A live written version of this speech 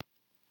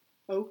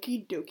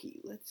Okie dokie,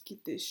 let's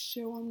get this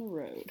show on the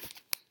road.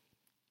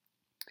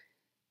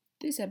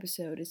 This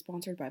episode is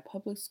sponsored by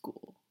public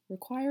school,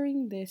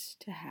 requiring this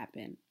to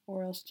happen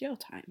or else jail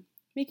time,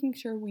 making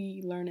sure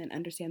we learn and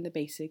understand the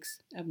basics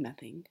of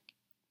nothing.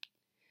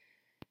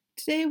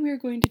 Today we are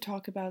going to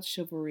talk about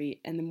chivalry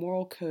and the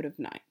moral code of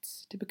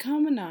knights. To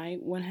become a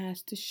knight, one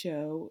has to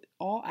show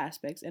all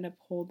aspects and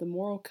uphold the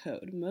moral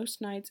code.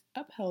 Most knights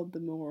upheld the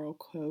moral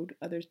code,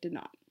 others did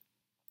not.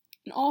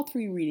 In all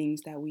three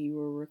readings that we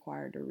were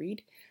required to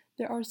read,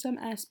 there are some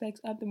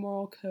aspects of the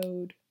moral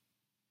code.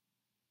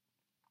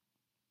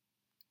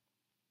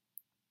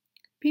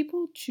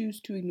 People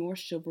choose to ignore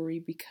chivalry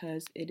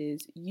because it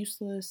is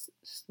useless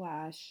 /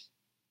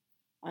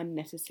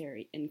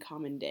 unnecessary in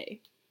common day.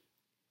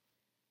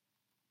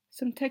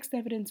 Some text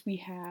evidence we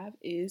have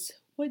is,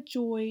 "What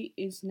joy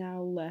is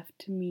now left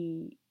to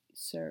me,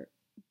 sir?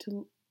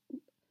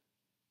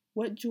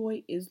 What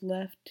joy is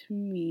left to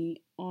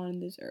me on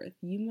this earth?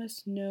 You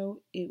must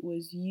know it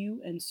was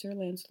you and Sir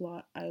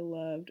Lancelot I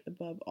loved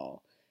above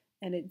all,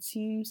 and it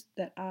seems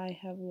that I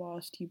have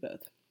lost you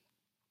both."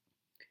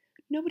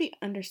 Nobody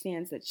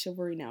understands that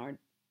chivalry nowadays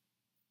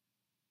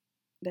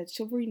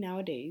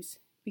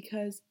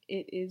because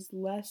it is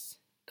less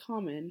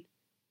common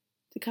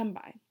to come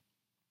by.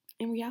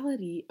 In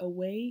reality,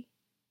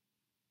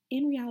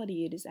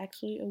 it is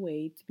actually a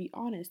way to be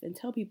honest and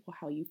tell people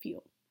how you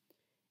feel.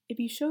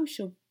 If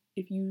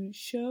you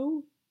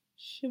show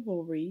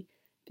chivalry,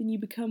 then you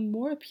become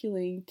more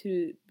appealing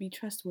to be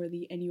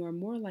trustworthy and you are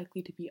more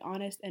likely to be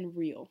honest and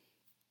real.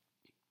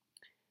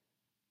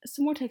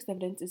 Some more text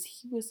evidence is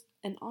he was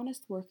an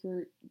honest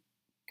worker,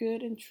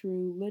 good and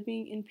true,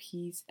 living in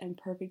peace and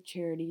perfect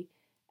charity,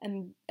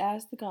 and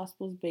as the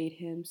Gospels bade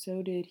him,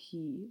 so did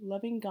he,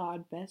 loving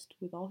God best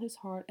with all his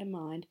heart and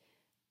mind,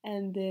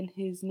 and then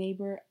his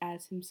neighbor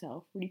as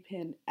himself,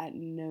 repent at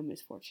no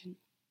misfortune.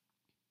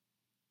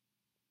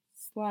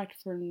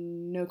 Slacked for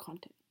no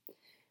content.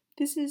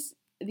 This is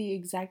the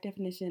exact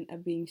definition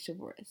of being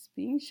chivalrous.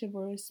 Being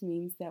chivalrous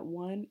means that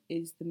one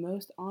is the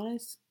most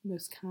honest,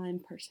 most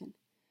kind person.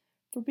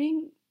 For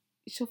being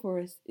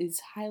chivalrous is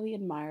highly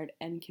admired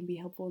and can be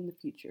helpful in the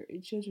future.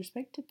 It shows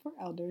respect for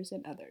elders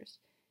and others.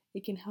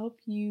 It can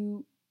help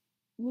you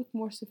look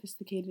more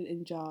sophisticated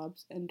in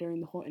jobs and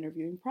during the whole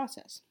interviewing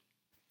process.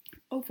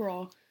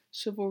 Overall,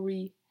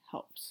 chivalry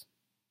helps.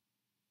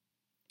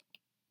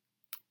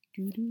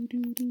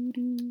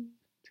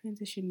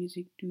 Transition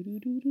music.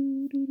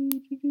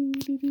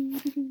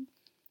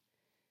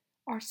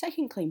 Our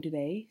second claim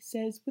today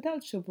says,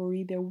 without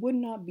chivalry, there would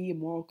not be a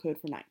moral code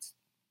for knights.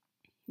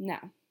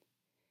 Now,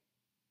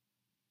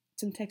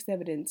 some text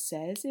evidence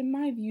says, in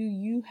my view,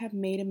 you have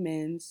made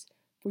amends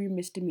for your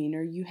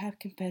misdemeanor. You have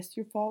confessed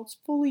your faults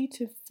fully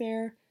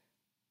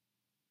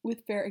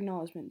with fair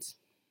acknowledgments.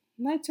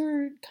 Knights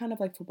are kind of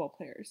like football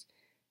players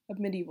of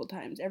medieval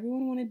times.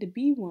 Everyone wanted to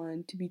be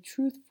one. To be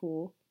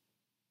truthful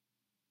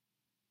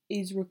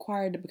is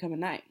required to become a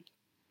knight.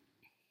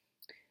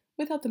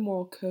 Without the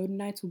moral code,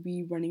 knights will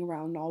be running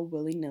around all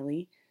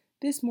willy-nilly.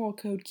 This moral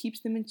code keeps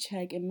them in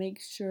check and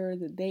makes sure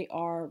that they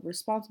are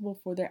responsible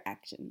for their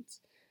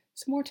actions.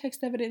 Some more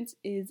text evidence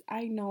is,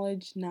 I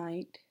acknowledge,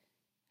 knight,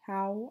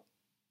 how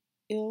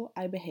ill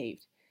I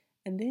behaved,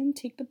 and then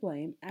take the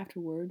blame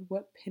afterward,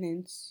 what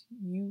penance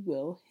you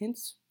will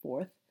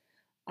henceforth,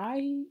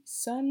 I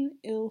son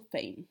ill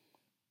fame.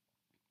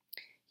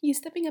 He is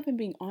stepping up and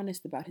being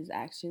honest about his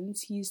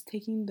actions. He is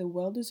taking the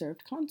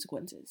well-deserved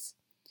consequences.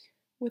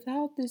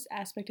 Without this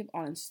aspect of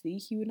honesty,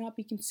 he would not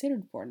be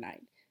considered for a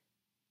knight.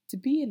 To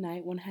be a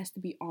knight, one has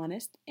to be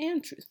honest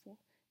and truthful.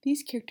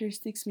 These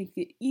characteristics make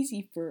it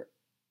easy for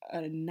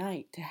a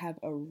knight to have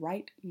a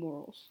right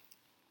morals.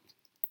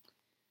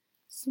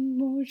 Some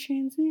more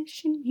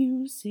transition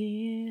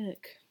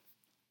music.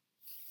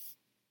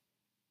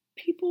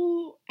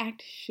 People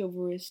act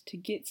chivalrous to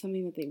get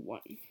something that they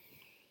want.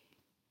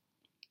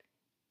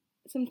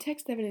 Some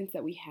text evidence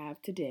that we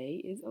have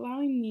today is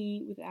allowing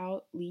me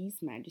without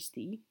lese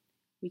majesty,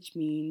 which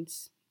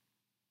means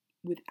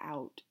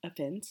without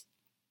offense,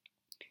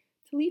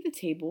 to leave the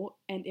table,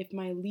 and if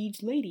my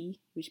liege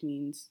lady, which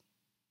means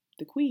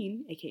the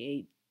queen,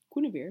 aka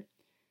Guinevere,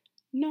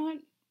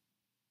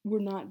 were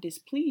not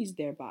displeased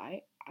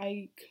thereby,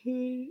 I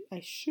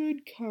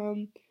should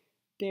come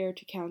there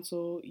to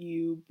counsel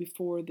you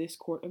before this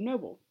court of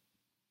noble.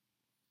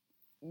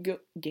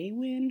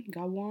 Gawain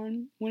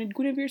wanted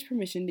Guinevere's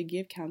permission to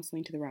give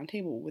counseling to the Round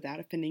Table without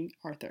offending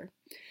Arthur.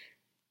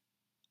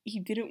 He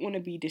didn't want to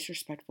be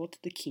disrespectful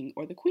to the king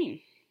or the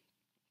queen.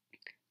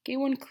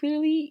 Gawain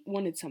clearly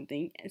wanted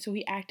something, and so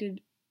he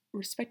acted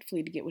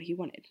respectfully to get what he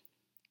wanted.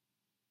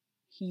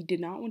 He did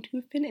not want to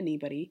offend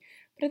anybody,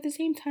 but at the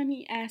same time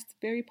he asked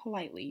very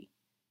politely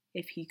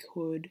if he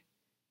could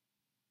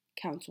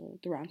counsel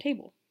the Round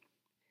Table.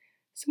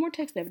 Some more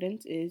text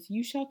evidence is,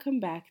 you shall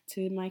come back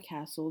to my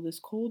castle this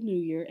cold new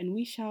year, and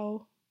we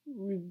shall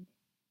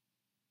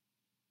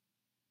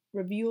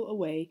reveal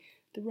away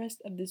the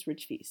rest of this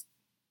rich feast.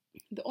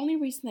 The only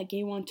reason that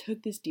Gawain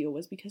took this deal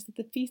was because of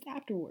the feast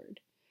afterward.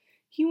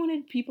 He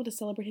wanted people to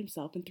celebrate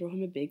himself and throw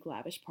him a big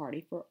lavish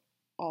party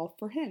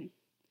for him.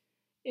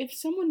 If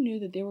someone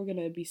knew that they were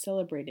going to be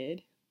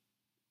celebrated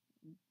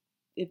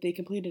if they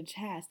completed a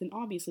task, then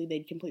obviously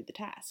they'd complete the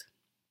task.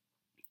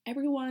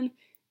 Everyone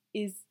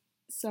is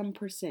some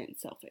percent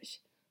selfish.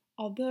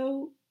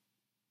 Although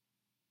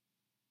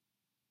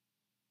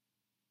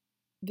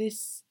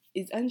this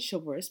is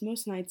unchivalrous,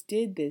 most knights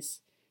did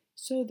this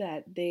so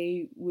that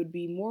they would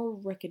be more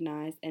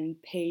recognized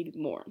and paid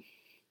more.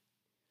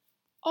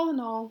 All in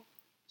all,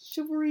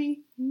 chivalry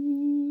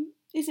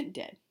isn't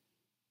dead.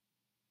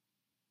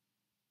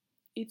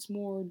 It's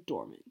more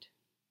dormant.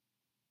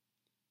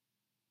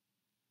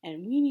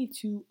 And we need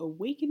to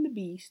awaken the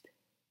beast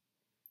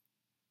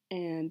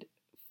and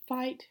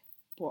fight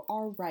for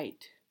our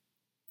right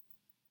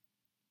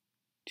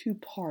to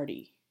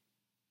party.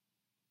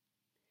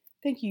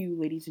 Thank you,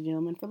 ladies and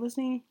gentlemen, for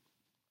listening.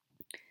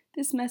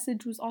 This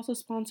message was also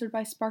sponsored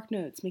by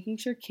SparkNotes, making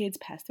sure kids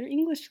pass their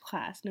English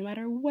class. No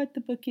matter what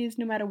the book is,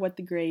 no matter what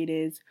the grade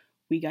is,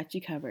 we got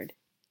you covered.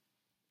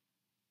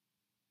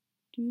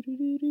 Do do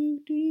do do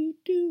do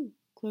do.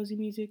 Closing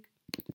music.